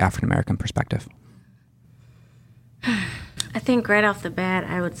comes to the African American perspective. I think right off the bat,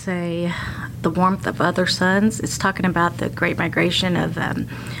 I would say The Warmth of Other Suns. It's talking about the great migration of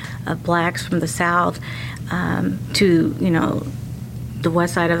blacks from the South to, the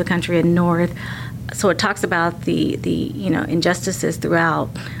west side of the country and north. So it talks about the injustices throughout,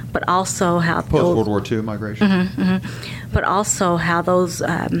 but also how Post-World War II migration. But also how those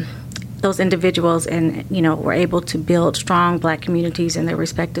individuals were able to build strong black communities in their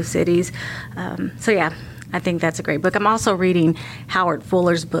respective cities. I think that's a great book. I'm also reading Howard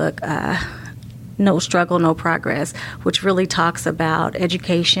Fuller's book, No Struggle, No Progress, which really talks about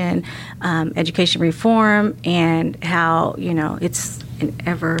education, education reform, and how, it's an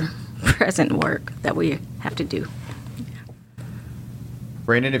ever-present work that we have to do.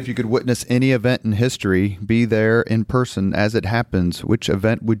 Brandon, if you could witness any event in history, be there in person as it happens, which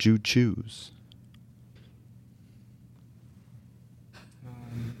event would you choose?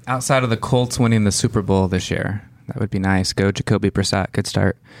 Outside of the Colts winning the Super Bowl this year, that would be nice. Go Jacoby Brissett. Good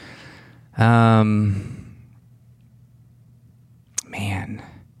start. I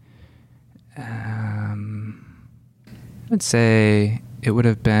would say it would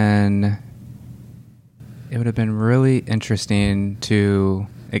have been really interesting to.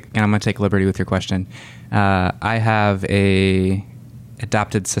 Again, I'm going to take liberty with your question. I have a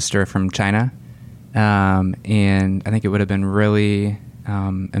adopted sister from China, and I think it would have been really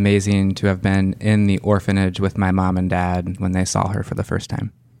amazing to have been in the orphanage with my mom and dad when they saw her for the first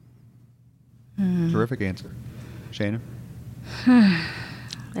time. Terrific answer. Shannon?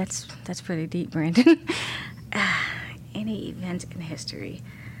 That's pretty deep, Brandon. Any event in history.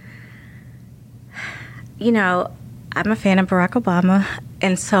 I'm a fan of Barack Obama,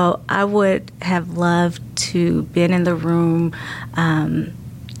 and so I would have loved to been in the room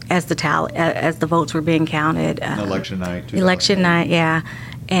as the votes were being counted. Election night. Election night, yeah,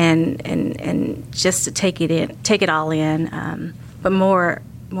 and just to take it all in. But more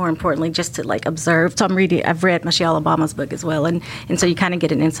importantly, just to observe. So I've read Michelle Obama's book as well, and so you kind of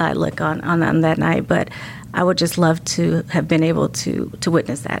get an inside look on that night. But I would just love to have been able to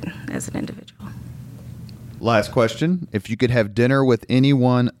witness that as an individual. Last question. If you could have dinner with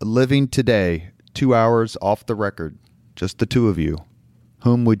anyone living today, 2 hours off the record, just the two of you,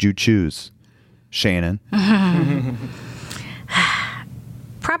 whom would you choose? Shannon?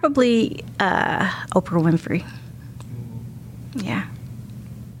 Probably Oprah Winfrey. Yeah.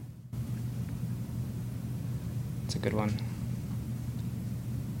 It's a good one.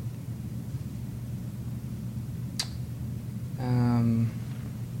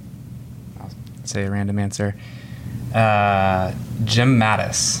 I'll say a random answer. Jim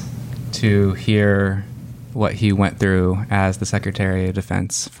Mattis, to hear what he went through as the Secretary of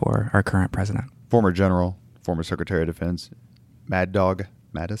Defense for our current president. Former General, former Secretary of Defense, Mad Dog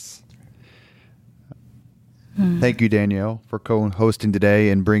Mattis. Thank you, Danielle, for co-hosting today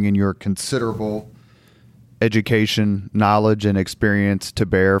and bringing your considerable education, knowledge, and experience to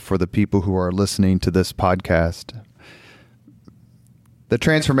bear for the people who are listening to this podcast. The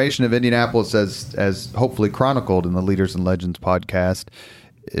transformation of Indianapolis, as hopefully chronicled in the Leaders and Legends podcast,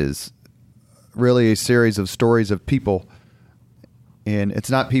 is really a series of stories of people. And it's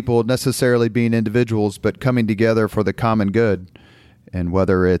not people necessarily being individuals, but coming together for the common good. And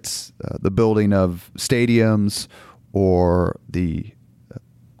whether it's the building of stadiums or the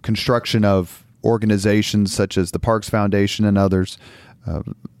construction of organizations such as the Parks Foundation and others,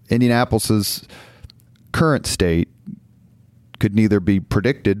 Indianapolis's current state could neither be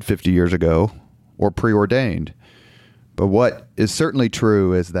predicted 50 years ago or preordained. But what is certainly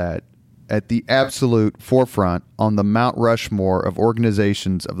true is that at the absolute forefront, on the Mount Rushmore of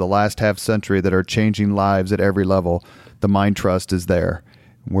organizations of the last half century that are changing lives at every level, the Mind Trust is there.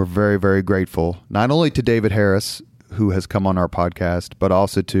 We're very, very grateful, not only to David Harris, who has come on our podcast, but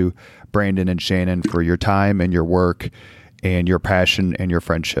also to Brandon and Shannon for your time and your work and your passion and your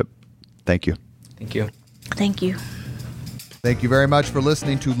friendship. Thank you. Thank you. Thank you. Thank you very much for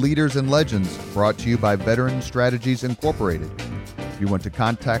listening to Leaders and Legends, brought to you by Veteran Strategies Incorporated. If you want to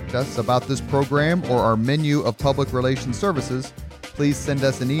contact us about this program or our menu of public relations services, please send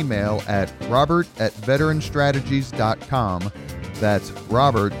us an email at robert@veteranstrategies.com. That's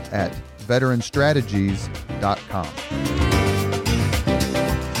robert@veteranstrategies.com.